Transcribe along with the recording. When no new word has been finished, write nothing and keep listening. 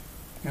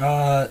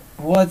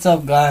What's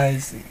up,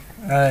 guys?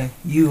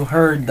 You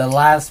heard the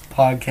last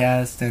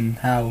podcast and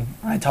how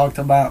I talked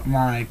about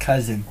my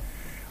cousin.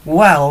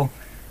 Well,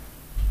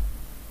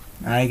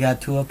 I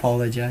got to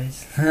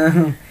apologize.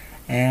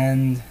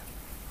 And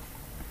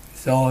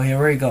so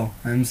here we go.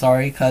 I'm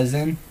sorry,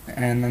 cousin,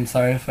 and I'm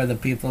sorry for the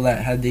people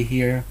that had to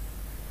hear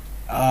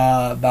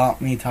about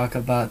me talk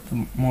about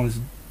the most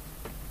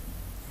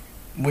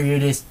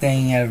weirdest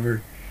thing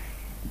ever.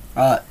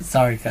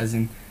 Sorry,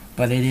 cousin,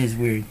 but it is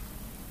weird.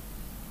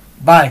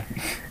 Bye.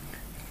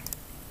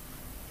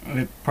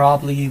 It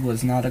probably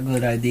was not a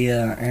good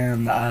idea,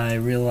 and I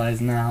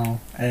realize now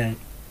it's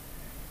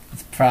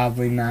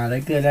probably not a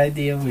good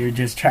idea. We were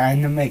just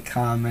trying to make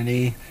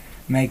comedy,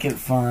 make it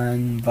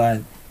fun,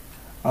 but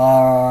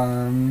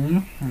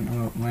it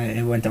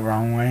went the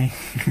wrong way.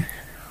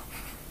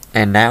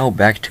 And now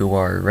back to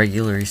our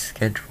regularly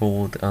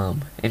scheduled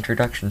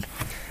introduction.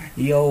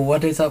 Yo,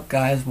 what is up,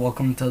 guys?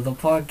 Welcome to the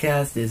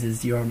podcast. This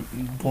is your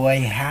boy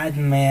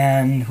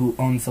Hadman, who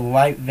owns a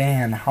white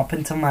van. Hop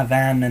into my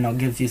van and I'll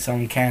give you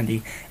some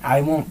candy.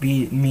 I won't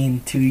be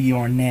mean to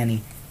your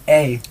nanny.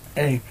 Hey,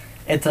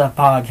 it's a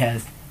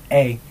podcast.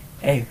 Hey,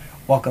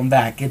 welcome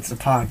back. It's a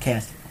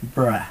podcast,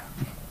 bruh.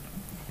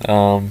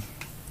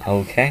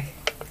 Okay.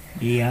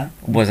 Yeah.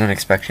 Wasn't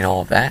expecting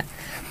all of that,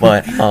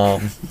 but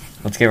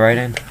let's get right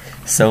in.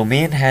 So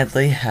me and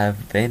Hadley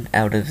have been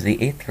out of the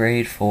 8th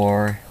grade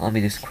for, let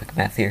me do some quick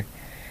math here,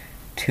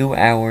 2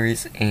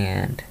 hours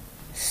and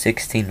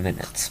 16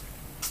 minutes.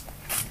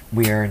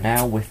 We are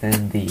now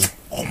within the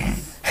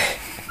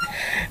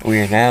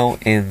we are now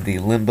in the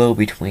limbo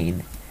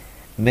between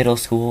middle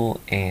school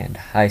and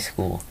high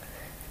school.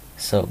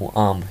 So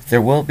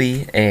there will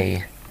be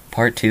a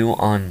part 2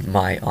 on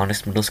my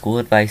Honest Middle School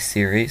Advice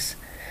series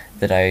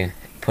that I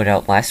put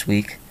out last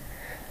week.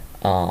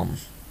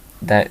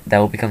 That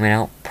will be coming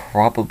out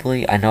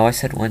probably, I know I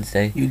said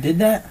Wednesday. You did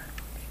that?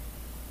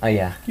 Oh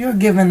yeah. You're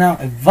giving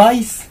out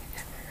advice?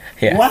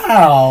 Yeah.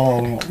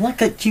 Wow, look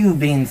at you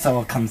being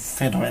so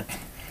considerate.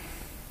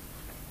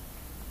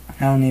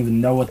 I don't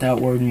even know what that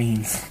word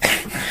means.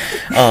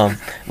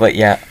 But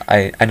yeah,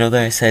 I know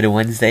that I said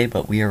Wednesday,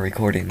 but we are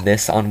recording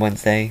this on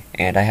Wednesday,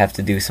 and I have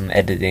to do some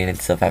editing and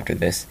stuff after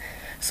this,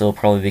 so it'll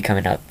probably be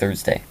coming out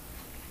Thursday.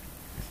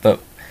 But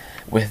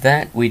with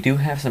that, we do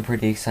have some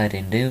pretty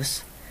exciting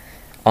news.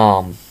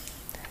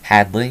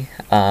 Hadley,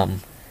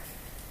 I've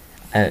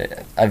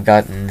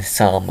gotten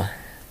some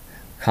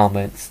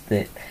comments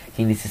that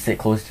he needs to sit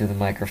close to the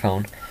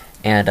microphone,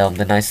 and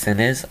the nice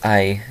thing is,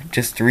 I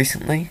just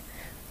recently,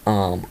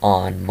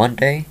 on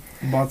Monday,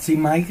 Bought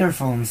some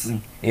microphones.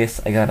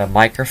 yes, I got a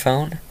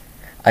microphone,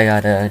 I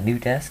got a new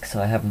desk,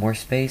 so I have more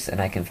space,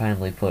 and I can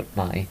finally put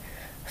my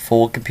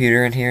full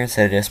computer in here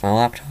instead of just my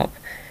laptop,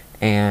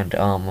 and,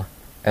 I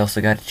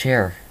also got a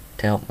chair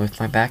to help with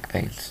my back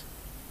pains.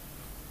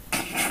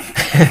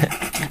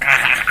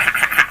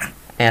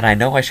 And I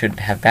know I shouldn't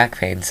have back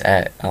pains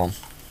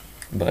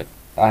but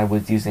I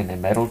was using a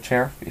metal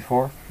chair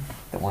before,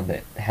 the one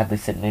that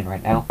Hadley's sitting in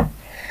right now,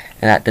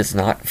 and that does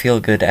not feel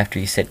good after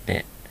you sit in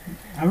it.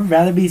 I would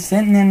rather be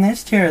sitting in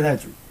this chair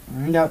that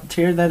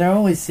I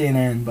always sit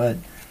in, but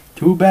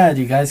too bad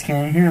you guys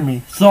can't hear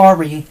me.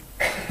 Sorry.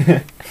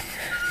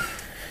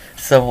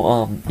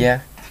 So,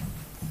 yeah,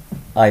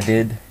 I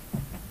did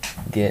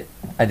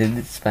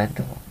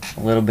spend a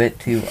little bit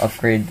to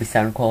upgrade the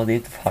sound quality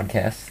of the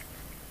podcast.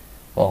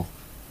 Well,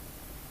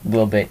 a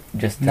little bit,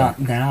 just Not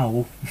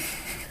now.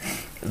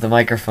 the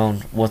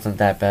microphone wasn't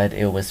that bad.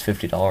 It was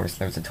 $50.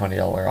 There was a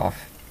 $20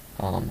 off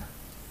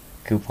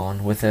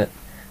coupon with it.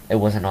 It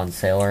wasn't on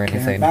sale or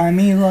anything. Can't buy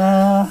me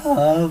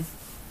love.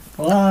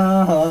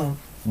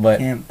 But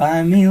Can't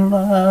buy me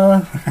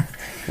love.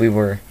 we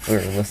were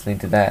listening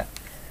to that.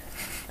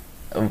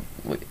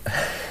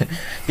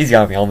 He's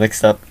got me all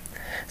mixed up.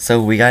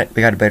 So we got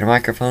a better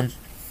microphone.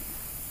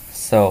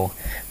 So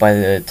by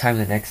the time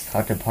the next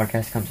Hot Tub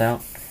podcast comes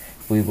out,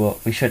 we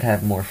should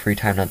have more free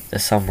time now that the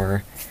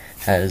summer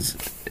has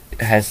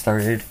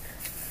started.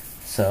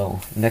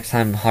 So next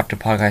time Hot Tub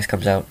podcast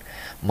comes out,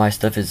 my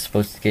stuff is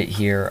supposed to get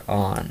here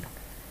on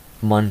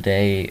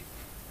Monday,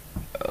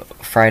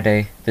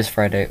 this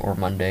Friday or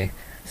Monday.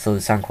 So the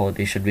sound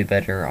quality should be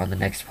better on the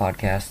next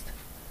podcast.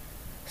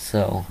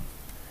 So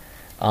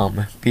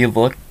be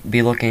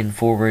looking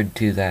forward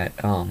to that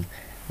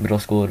middle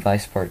school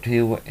advice part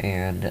 2,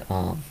 and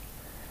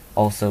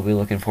also be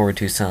looking forward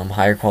to some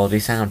higher quality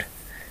sound.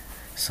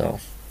 So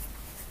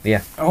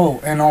yeah. Oh,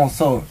 and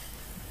also,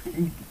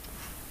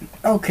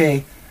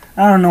 okay,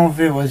 I don't know if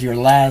it was your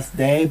last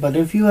day, but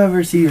if you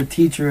ever see your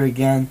teacher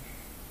again,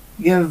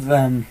 give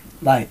them,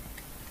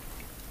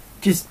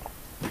 just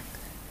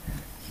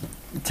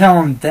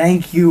tell them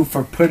thank you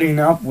for putting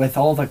up with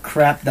all the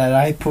crap that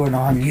I put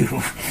on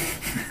you.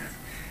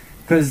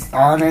 Because,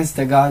 honest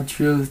to God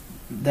truth,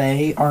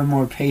 they are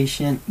more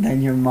patient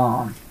than your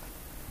mom.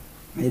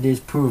 It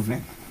is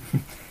proven.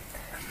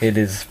 It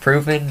is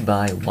proven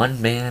by one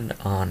man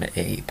on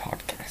a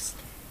podcast.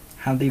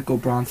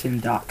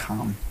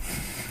 HowDeGoBronson.com.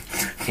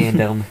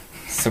 And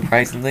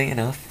surprisingly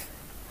enough,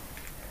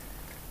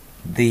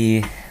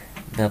 the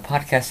the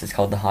podcast is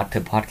called the Hot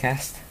Tub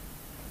Podcast.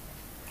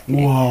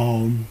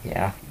 Whoa.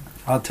 Yeah.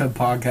 Hot Tub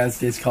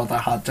Podcast is called the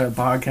Hot Tub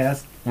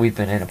Podcast? We've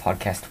been in a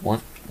podcast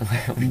once.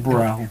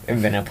 Bro.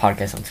 We've been in a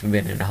podcast once. We've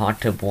been in a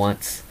hot tub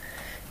once.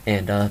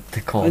 And the I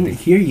quality... couldn't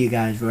hear you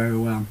guys very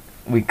well.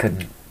 We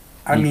couldn't...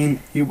 I mean,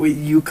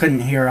 you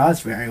couldn't hear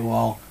us very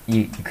well.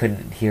 You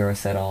couldn't hear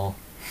us at all.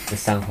 The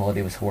sound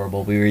quality was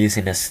horrible. We were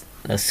using a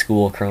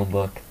school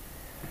Chromebook.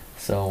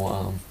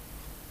 So,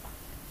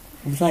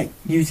 It was like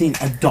using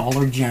a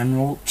Dollar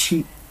General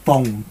cheap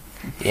phone.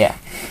 yeah.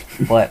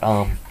 But,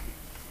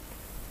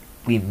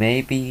 we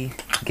may be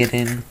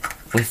getting,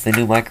 with the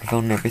new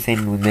microphone and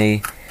everything, we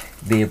may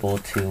be able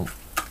to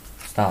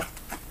stop.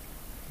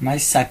 My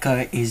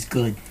sucker is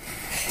good.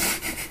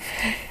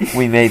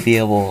 We may be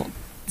able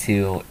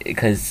to,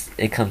 because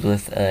it comes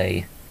with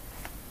a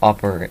I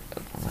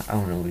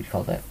don't know what you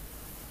call that.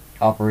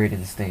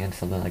 Operating stand,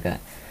 something like that.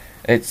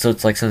 It's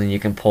like something you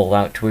can pull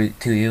out to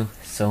you.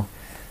 So,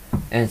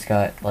 and it's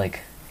got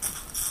like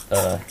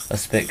a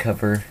spit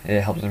cover.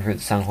 It helps improve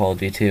the sound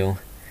quality too.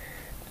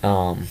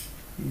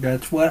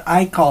 That's what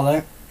I call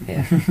it.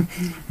 Yeah.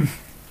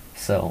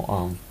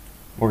 So,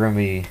 we're gonna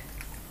be.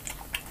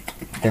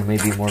 There may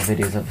be more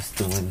videos of us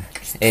doing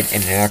it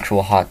in an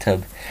actual hot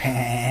tub.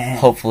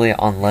 Hopefully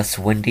on less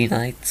windy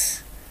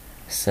nights.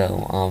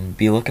 So,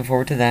 be looking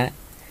forward to that.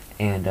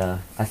 And,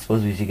 I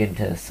suppose we should get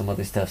into some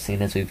other stuff,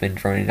 seeing as we've been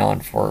running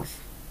on for,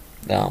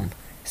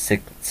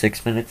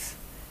 6 minutes.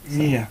 So,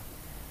 Yeah.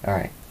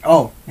 Alright.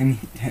 Oh, and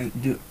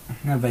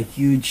have a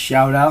huge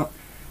shout out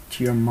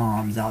to your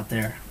moms out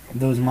there.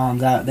 Those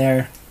moms out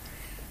there,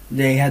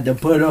 they had to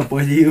put up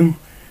with you.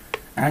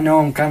 I know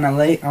I'm kind of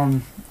late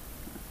on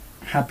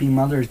Happy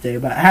Mother's Day,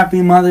 but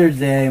Happy Mother's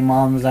Day,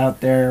 moms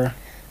out there.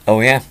 Oh,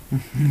 yeah.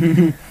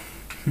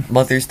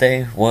 Mother's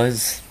Day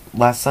was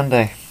last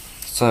Sunday.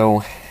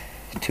 So,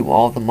 to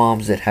all the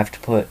moms that have to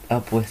put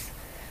up with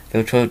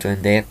their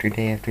children day after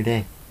day after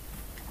day.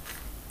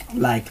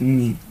 Like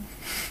me.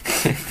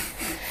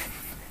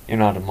 You're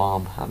not a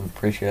mom. I'm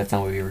pretty sure that's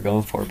not what you were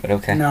going for, but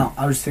okay. No,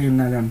 I was thinking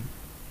that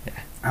Yeah.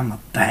 I'm a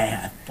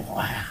bad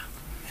boy.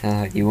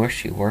 You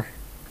wish you were.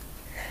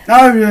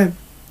 Oh, yeah.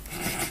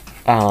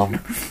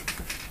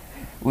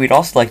 We'd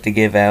also like to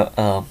give out,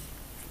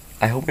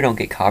 I hope we don't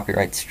get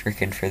copyright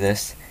stricken for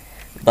this.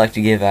 We'd like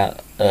to give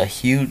out a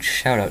huge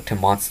shout out to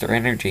Monster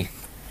Energy.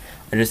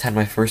 I just had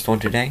my first one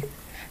today.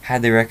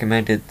 Had they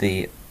recommended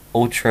the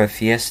Ultra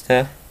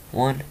Fiesta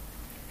one.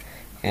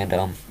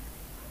 And,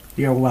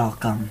 You're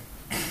welcome.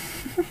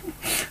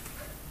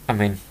 I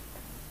mean,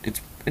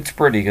 it's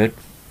pretty good.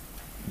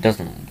 It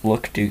doesn't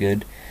look too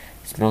good.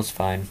 It smells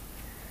fine.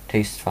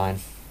 Tastes fine.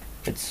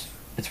 It's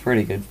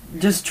pretty good.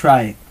 Just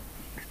try it.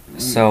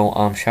 So,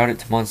 shout out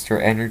to Monster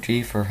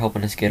Energy for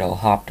helping us get all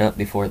hopped up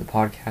before the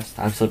podcast.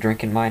 I'm still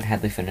drinking mine.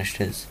 Hadley finished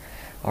his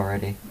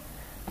already.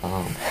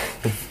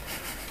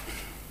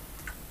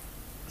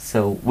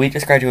 So, we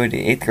just graduated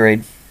 8th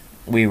grade.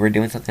 We were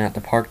doing something at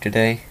the park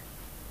today.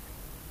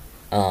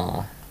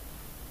 Our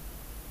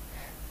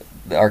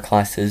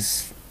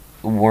classes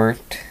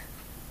weren't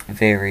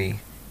very...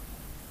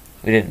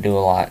 We didn't do a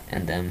lot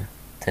in them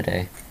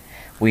today.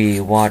 We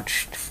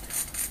watched...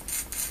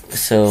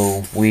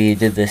 So, we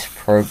did this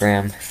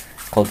program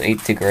called 8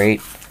 to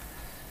Great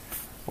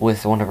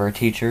with one of our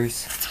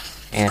teachers.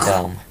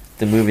 And,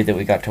 the movie that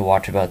we got to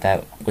watch about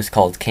that was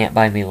called Can't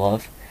Buy Me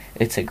Love.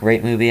 It's a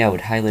great movie. I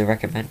would highly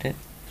recommend it.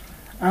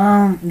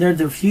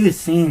 There's a few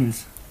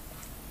scenes.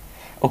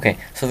 Okay,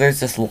 so there's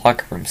this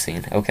locker room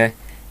scene, okay?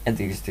 And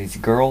there's these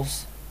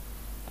girls,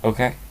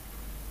 okay?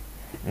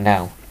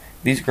 Now,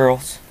 these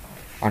girls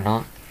are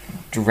not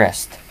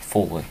dressed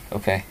fully,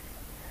 okay?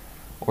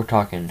 We're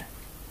talking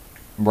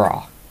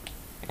bra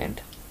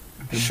and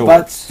shorts.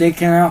 Butt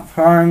sticking out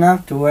far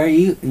enough to where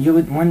you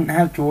wouldn't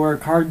have to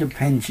work hard to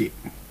pinch it.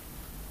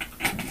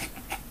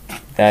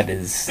 That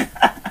is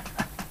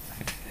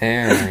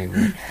very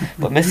weird.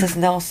 But Mrs.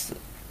 Nelson,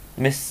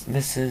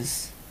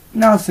 Mrs.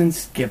 Nelson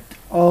skipped.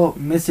 Oh,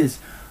 Mrs.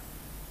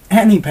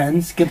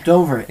 Hennypen skipped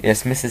over it.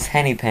 Yes, Mrs.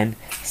 Hennypen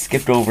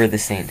skipped over the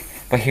scene.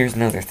 But here's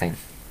another thing.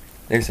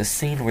 There's a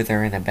scene where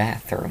they're in a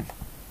bathroom.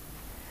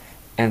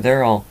 And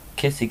they're all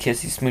kissy,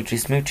 kissy, smoochy,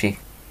 smoochy.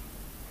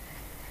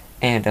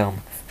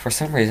 And, for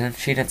some reason,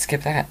 she didn't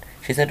skip that.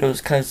 She said it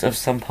was because of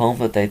some poem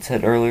that they'd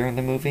said earlier in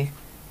the movie.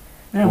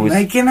 They're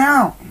making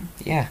out.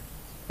 Yeah.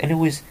 And it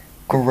was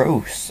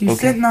gross. You're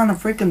okay? sitting on a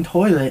freaking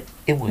toilet.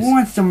 It was... Who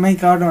wants to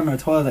make out on a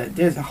toilet?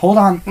 Hold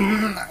on.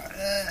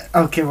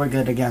 Okay, we're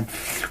good again.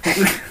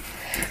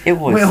 It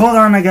was... Wait, hold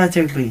on, I gotta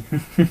take a pee.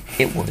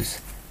 It was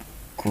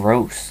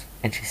gross.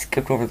 And she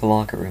skipped over the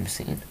locker room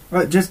scene.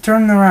 Right, just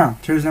turn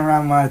around. Turn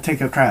around while I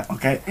take a crap,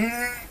 okay?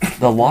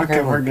 The locker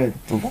Okay, we're good.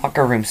 The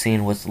locker room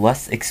scene was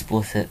less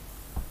explicit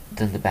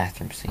than the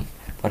bathroom scene.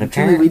 But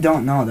Actually, apparently... we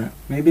don't know that.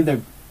 Maybe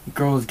the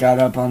girls got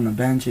up on the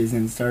benches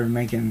and started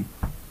making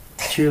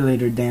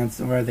cheerleader dance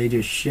where they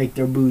just shake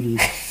their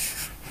booties.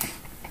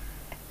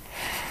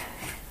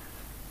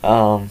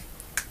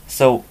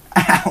 So...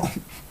 Ow!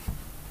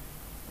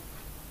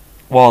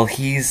 While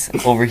he's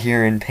over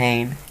here in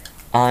pain,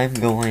 I'm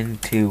going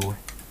to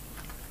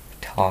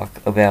talk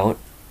about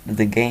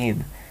the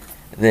game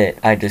that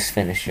I just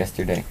finished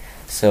yesterday.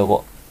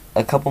 So,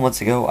 a couple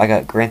months ago, I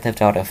got Grand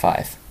Theft Auto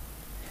 5.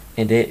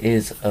 And it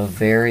is a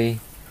very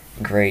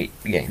great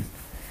game.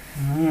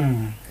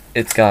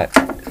 It's got...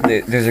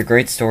 There's a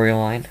great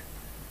storyline.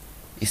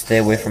 You stay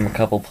away from a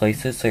couple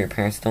places so your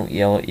parents don't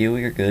yell at you.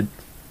 You're good.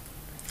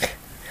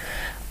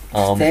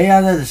 Stay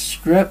out of the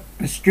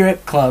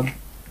strip club.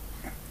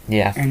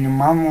 Yeah. And your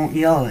mom won't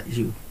yell at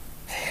you.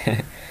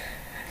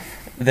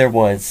 There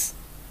was...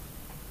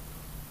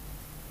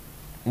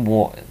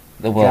 Well,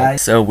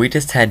 Guys. so we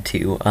just had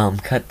to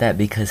cut that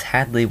because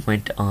Hadley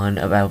went on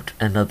about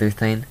another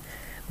thing,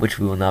 which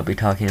we will not be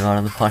talking about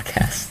on the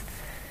podcast.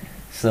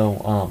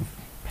 So,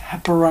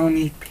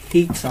 pepperoni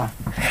pizza.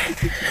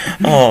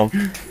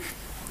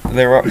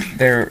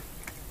 There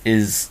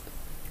is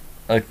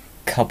a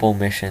couple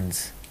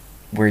missions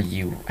where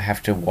you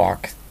have to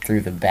walk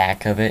through the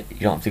back of it. You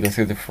don't have to go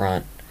through the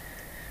front.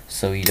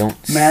 So you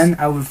don't... Man,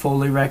 I would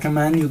fully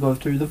recommend you go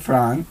through the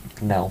front.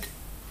 No.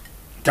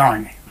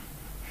 Darn it.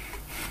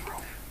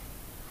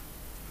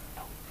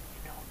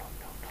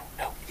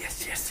 No.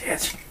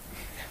 Yes.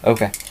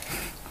 Okay.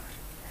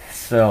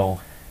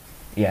 So,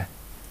 yeah.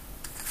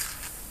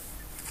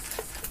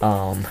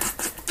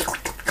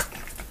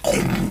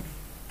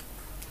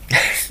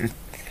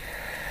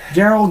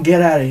 Gerald,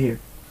 get out of here.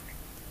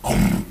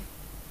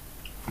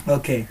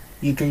 Okay,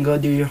 you can go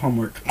do your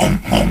homework.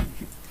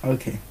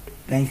 Okay,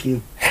 thank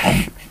you.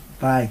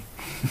 Bye.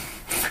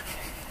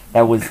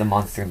 That was the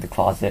monster in the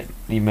closet.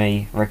 You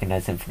may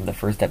recognize him from the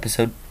first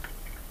episode.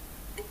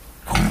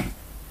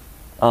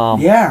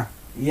 Yeah.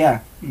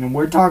 And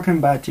we're talking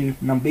about you.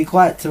 Now be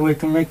quiet so we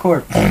can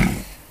record.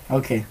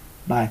 Okay,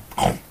 bye.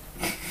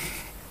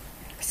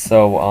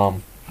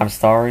 So, I'm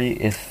sorry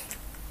if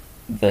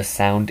the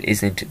sound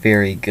isn't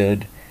very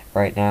good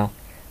right now,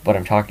 but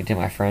I'm talking to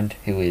my friend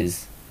who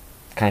is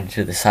kind of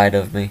to the side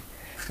of me.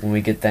 When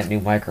we get that new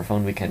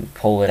microphone, we can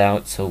pull it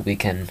out so we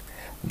can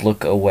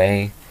look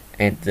away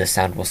and the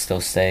sound will still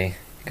stay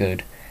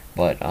good.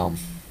 But,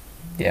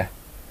 yeah.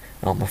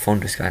 My phone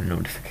just got a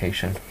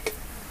notification.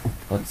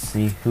 Let's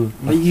see who...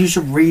 But you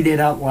should read it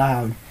out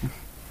loud.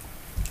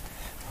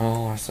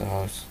 Oh, I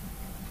suppose.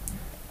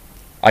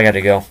 I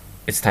gotta go.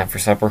 It's time for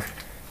supper.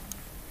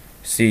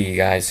 See you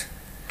guys.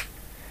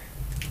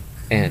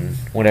 And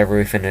whenever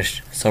we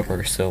finish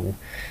supper, so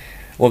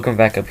we'll come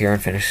back up here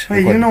and finish.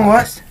 Hey, you know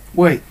what?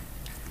 Wait.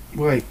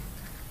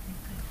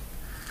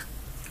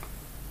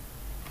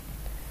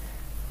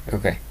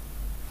 Okay.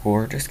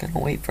 We're just gonna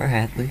wait for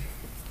Hadley.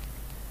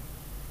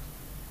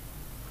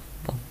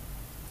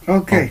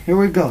 Okay, here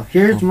we go.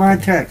 Here's my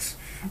text.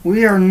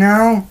 We are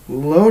now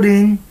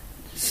loading,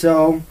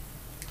 so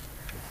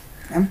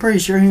I'm pretty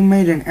sure he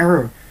made an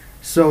error.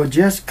 So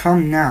just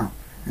come now.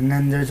 And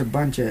then there's a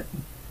bunch of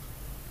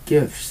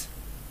gifts.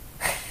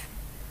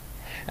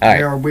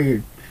 They are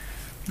weird.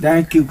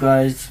 Thank you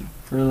guys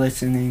for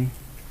listening.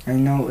 I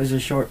know it was a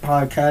short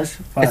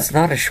podcast, but... It's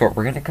not a short.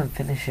 We're gonna come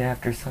finish it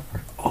after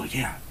supper. Oh,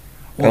 yeah.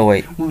 Oh,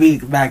 wait. We'll be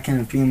back in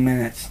a few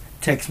minutes.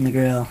 Text me,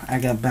 girl. I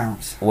got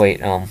bounce.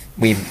 Wait,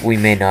 we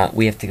may not.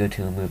 We have to go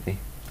to a movie.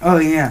 Oh,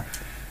 yeah.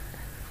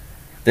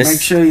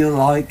 Make sure you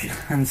like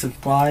and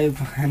subscribe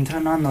and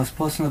turn on those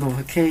post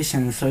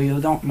notifications so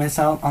you don't miss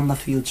out on the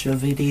future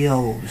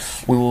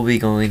videos. We will be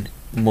going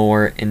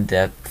more in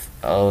depth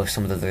of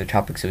some of the other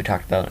topics that we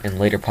talked about in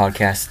later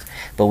podcasts,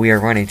 but we are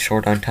running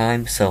short on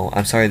time, so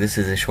I'm sorry this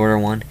is a shorter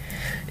one.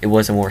 It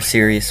was a more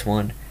serious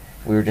one.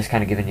 We were just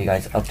kind of giving you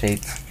guys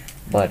updates,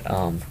 but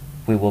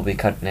we will be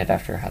cutting it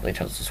after Hadley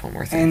tells us one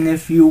more thing. And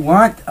if you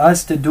want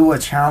us to do a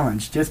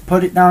challenge, just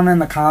put it down in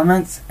the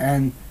comments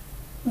and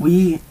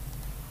we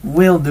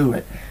will do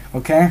it,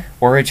 okay?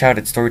 Or reach out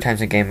at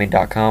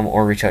storytimesandgaming.com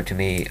or reach out to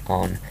me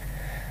on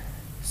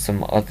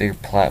some other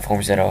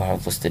platforms that I'll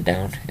have listed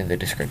down in the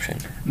description.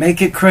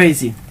 Make it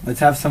crazy.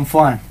 Let's have some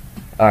fun.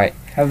 Alright.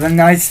 Have a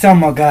nice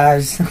summer,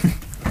 guys.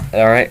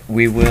 Alright,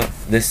 we will.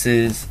 This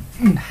is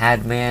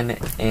Hadman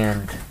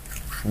and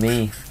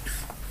me.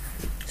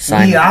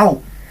 We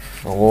out.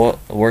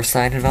 We're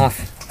signing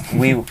off.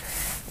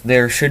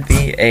 There should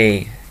be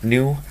a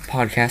new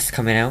podcast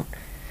coming out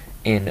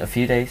in a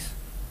few days.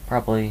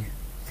 Probably,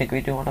 think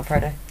we do on a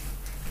Friday?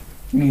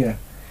 Yeah.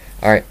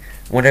 Alright,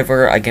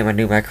 whenever I get my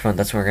new microphone,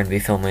 that's when we're going to be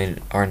filming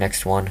our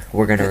next one.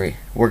 We're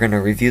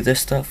gonna review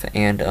this stuff,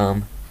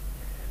 and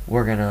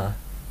we're gonna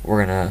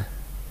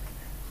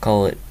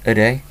call it a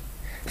day.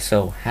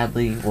 So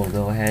Hadley will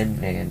go ahead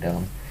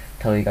and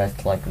tell you guys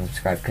to like and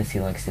subscribe because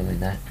he likes doing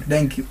that.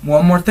 Thank you.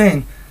 One more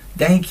thing.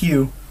 Thank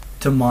you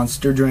to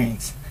Monster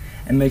Drinks.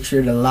 And make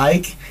sure to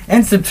like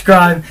and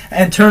subscribe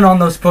and turn on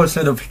those post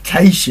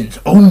notifications.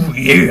 Oh,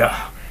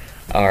 yeah.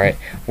 Alright,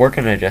 we're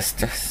gonna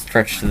just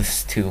stretch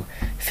this to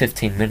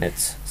 15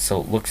 minutes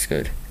so it looks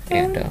good.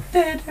 And,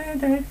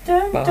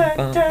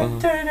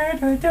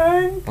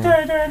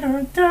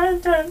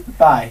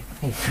 bye.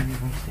 Hey,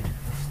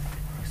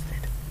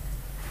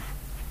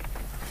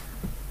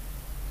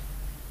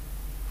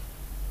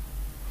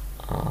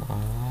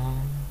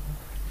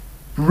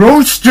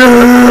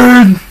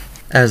 Roasted!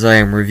 As I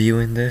am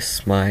reviewing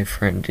this, my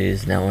friend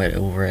is now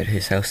over at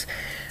his house.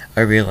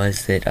 I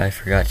realized that I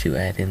forgot to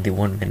add in the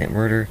 1 minute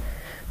murder,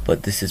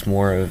 but this is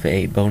more of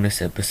a bonus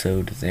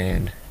episode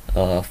than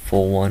a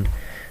full one,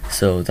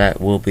 so that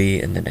will be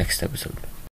in the next episode.